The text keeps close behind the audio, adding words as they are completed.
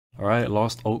Alright,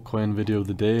 last altcoin video of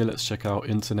the day. Let's check out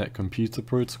Internet Computer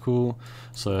Protocol.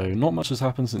 So not much has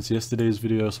happened since yesterday's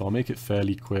video, so I'll make it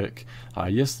fairly quick.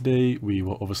 Yesterday we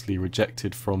were obviously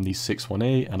rejected from the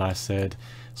 618, and I said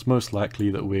it's most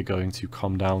likely that we're going to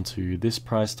come down to this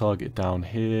price target down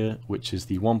here, which is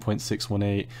the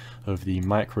 1.618 of the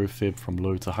micro fib from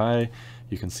low to high.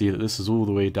 You can see that this is all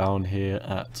the way down here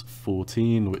at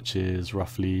 14, which is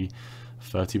roughly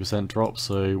 30% drop.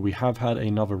 So we have had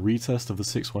another retest of the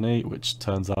 618, which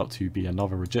turns out to be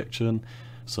another rejection.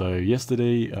 So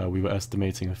yesterday we were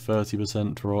estimating a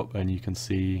 30% drop, and you can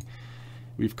see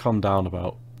we've come down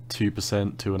about 2%,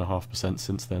 2.5%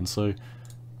 since then. So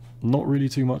not really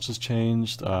too much has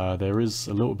changed. There is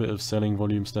a little bit of selling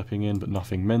volume stepping in, but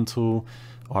nothing mental.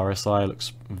 RSI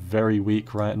looks very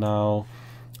weak right now.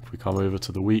 If we come over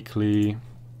to the weekly,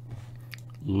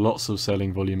 lots of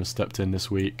selling volume has stepped in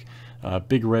this week.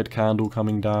 Big red candle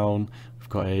coming down. We've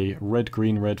got a red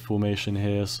green red formation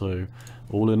here, so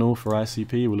all in all for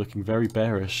ICP we're looking very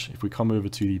bearish. If we come over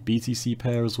to the BTC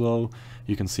pair as well,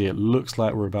 you can see it looks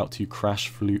like we're about to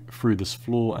crash through this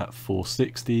floor at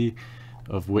 460,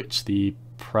 of which the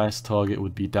price target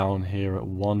would be down here at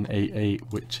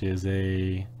 188, which is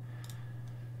a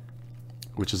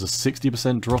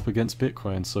 60% drop against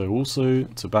Bitcoin. So also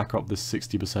to back up this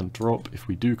 60% drop, if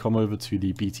we do come over to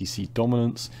the BTC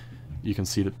dominance, you can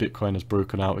see that Bitcoin has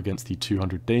broken out against the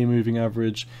 200-day moving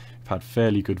average. We've had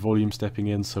fairly good volume stepping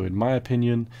in, so in my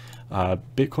opinion,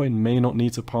 Bitcoin may not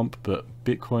need to pump, but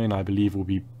Bitcoin I believe will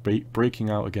be breaking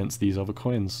out against these other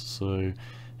coins. So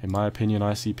in my opinion,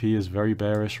 ICP is very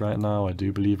bearish right now. I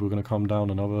do believe we're going to come down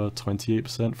another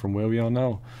 28% from where we are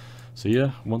now. So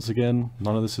yeah, once again,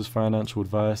 none of this is financial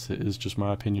advice, it is just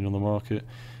my opinion on the market,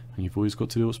 and you've always got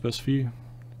to do what's best for you.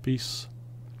 Peace.